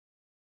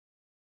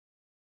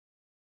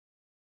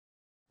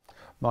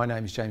My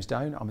name is James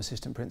Down. I'm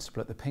Assistant Principal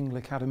at the Pingle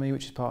Academy,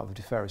 which is part of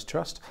the DeFerris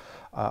Trust.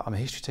 I'm a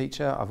history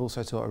teacher. I've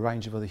also taught a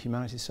range of other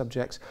humanities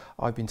subjects.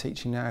 I've been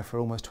teaching now for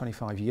almost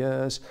 25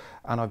 years,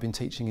 and I've been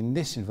teaching in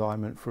this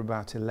environment for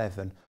about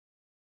 11.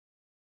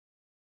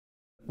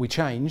 We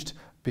changed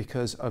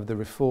because of the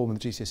reform of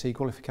the GCSE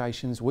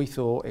qualifications. We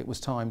thought it was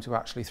time to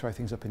actually throw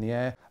things up in the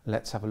air.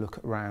 Let's have a look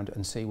around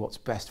and see what's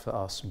best for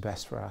us and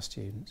best for our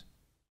students.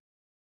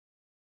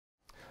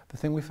 The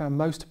thing we found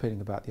most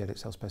appealing about the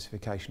Edexcel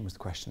specification was the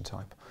question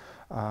type.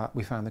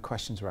 We found the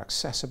questions were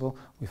accessible.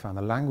 We found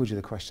the language of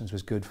the questions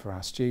was good for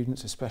our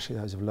students, especially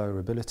those of lower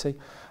ability.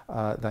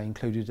 They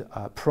included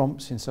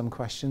prompts in some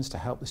questions to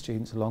help the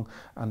students along,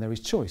 and there is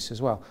choice as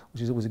well,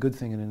 which is always a good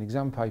thing in an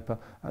exam paper,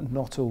 and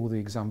not all the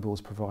exam boards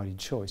provided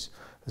choice.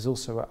 There's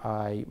also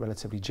a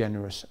relatively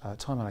generous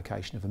time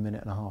allocation of 1.5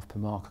 minutes per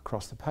mark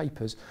across the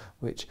papers,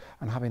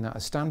 and having that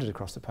as standard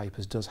across the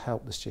papers does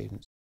help the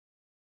students.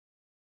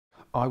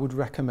 I would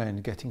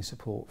recommend getting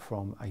support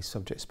from a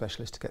subject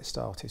specialist to get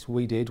started.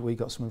 We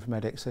got someone from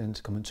Edexcel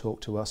to come and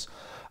talk to us,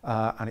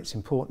 and it's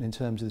important in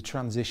terms of the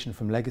transition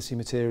from legacy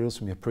materials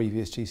from your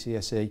previous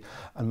GCSE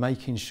and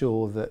making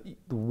sure that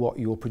what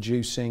you're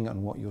producing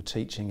and what you're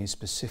teaching is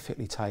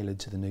specifically tailored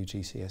to the new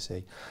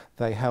GCSE.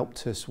 They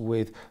helped us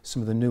with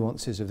some of the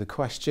nuances of the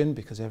question,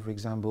 because every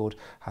exam board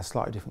has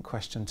slightly different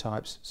question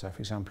types. So for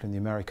example, in the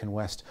American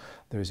West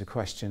there is a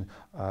question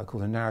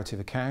called a narrative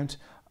account,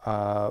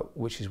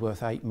 which is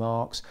worth 8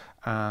 marks,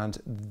 and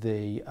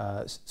the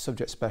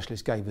subject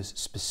specialist gave us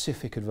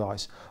specific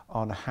advice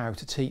on how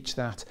to teach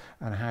that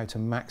and how to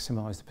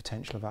maximise the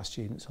potential of our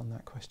students on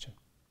that question.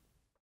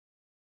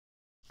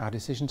 Our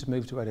decision to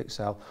move to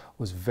Edexcel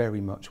was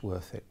very much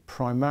worth it,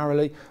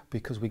 primarily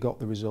because we got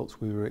the results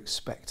we were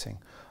expecting,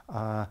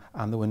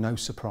 and there were no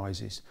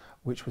surprises,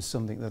 which was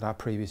something that our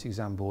previous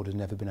exam board had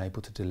never been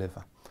able to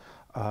deliver.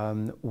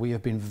 We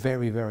have been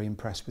very, very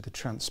impressed with the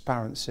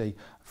transparency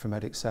from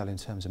Edexcel in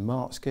terms of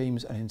mark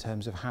schemes and in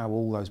terms of how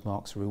all those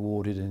marks are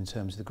rewarded and in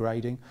terms of the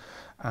grading,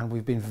 and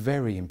we've been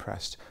very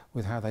impressed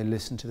with how they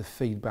listen to the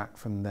feedback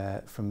from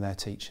their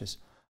teachers.